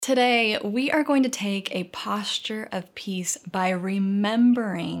Today, we are going to take a posture of peace by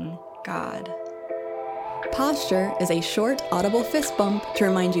remembering God. Posture is a short, audible fist bump to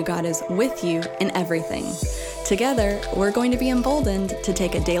remind you God is with you in everything. Together, we're going to be emboldened to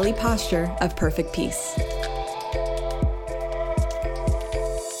take a daily posture of perfect peace.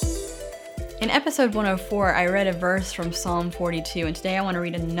 In episode 104, I read a verse from Psalm 42, and today I want to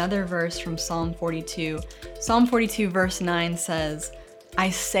read another verse from Psalm 42. Psalm 42 verse 9 says, "I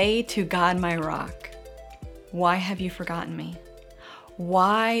say to God my rock, why have you forgotten me?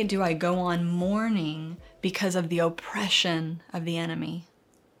 Why do I go on mourning because of the oppression of the enemy?"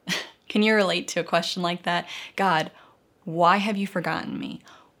 Can you relate to a question like that? God, why have you forgotten me?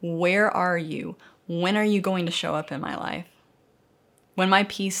 Where are you? When are you going to show up in my life? When my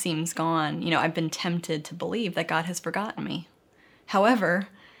peace seems gone, I've been tempted to believe that God has forgotten me. However,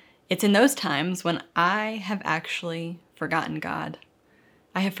 it's in those times when I have actually forgotten God.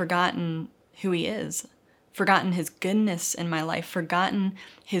 I have forgotten who He is, forgotten His goodness in my life, forgotten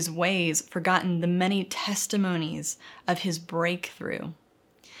His ways, forgotten the many testimonies of His breakthrough.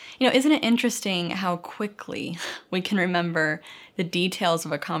 Isn't it interesting how quickly we can remember the details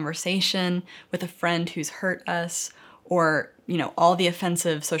of a conversation with a friend who's hurt us, or, all the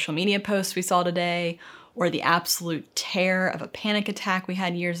offensive social media posts we saw today, or the absolute terror of a panic attack we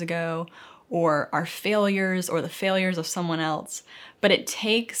had years ago, or our failures or the failures of someone else. But it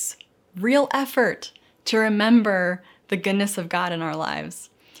takes real effort to remember the goodness of God in our lives.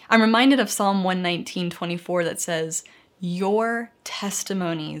 I'm reminded of Psalm 119:24 that says, "Your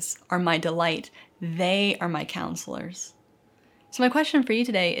testimonies are my delight. They are my counselors." So my question for you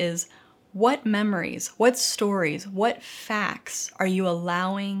today is, what memories, what stories, what facts are you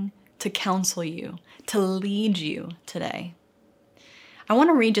allowing to counsel you, to lead you today? I want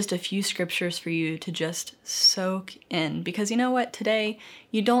to read just a few scriptures for you to just soak in, because you know what? Today,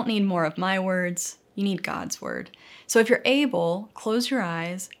 you don't need more of my words, you need God's word. So if you're able, close your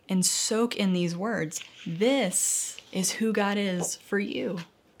eyes and soak in these words. This is who God is for you.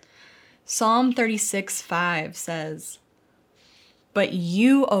 Psalm 36:5 says, "But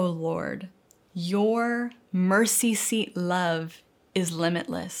you, O Lord, your mercy seat love is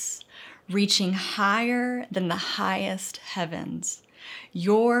limitless, reaching higher than the highest heavens.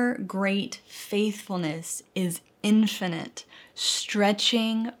 Your great faithfulness is infinite,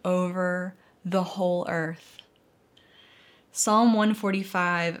 stretching over the whole earth." Psalm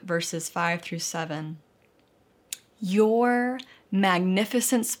 145 verses 5 through 7. "Your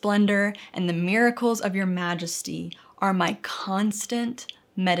magnificent splendor and the miracles of your majesty are my constant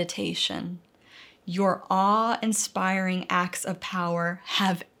meditation. Your awe-inspiring acts of power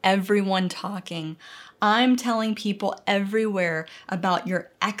have everyone talking. I'm telling people everywhere about your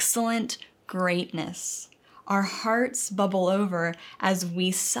excellent greatness. Our hearts bubble over as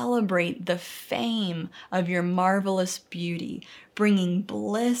we celebrate the fame of your marvelous beauty, bringing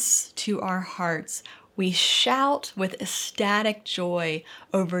bliss to our hearts. We shout with ecstatic joy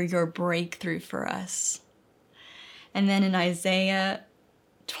over your breakthrough for us." And then in Isaiah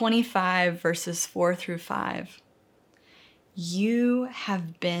 25 verses 4 through 5. "You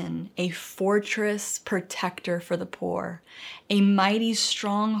have been a fortress protector for the poor, a mighty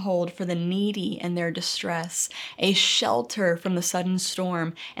stronghold for the needy in their distress, a shelter from the sudden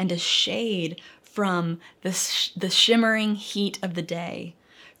storm, and a shade from the shimmering heat of the day.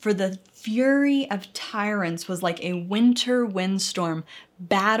 For the fury of tyrants was like a winter windstorm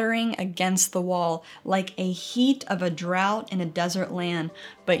battering against the wall, like a heat of a drought in a desert land.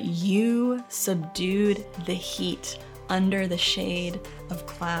 But you subdued the heat under the shade of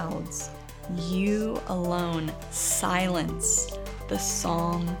clouds. You alone silence the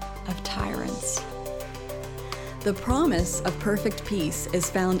song of tyrants." The promise of perfect peace is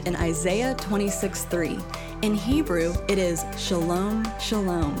found in Isaiah 26:3. In Hebrew, it is shalom,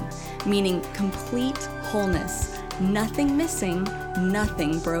 shalom, meaning complete wholeness, nothing missing,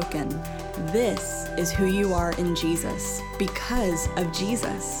 nothing broken. This is who you are in Jesus, because of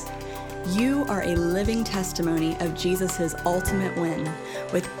Jesus. You are a living testimony of Jesus' ultimate win.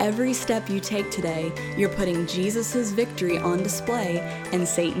 With every step you take today, you're putting Jesus' victory on display and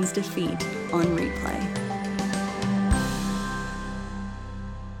Satan's defeat on replay.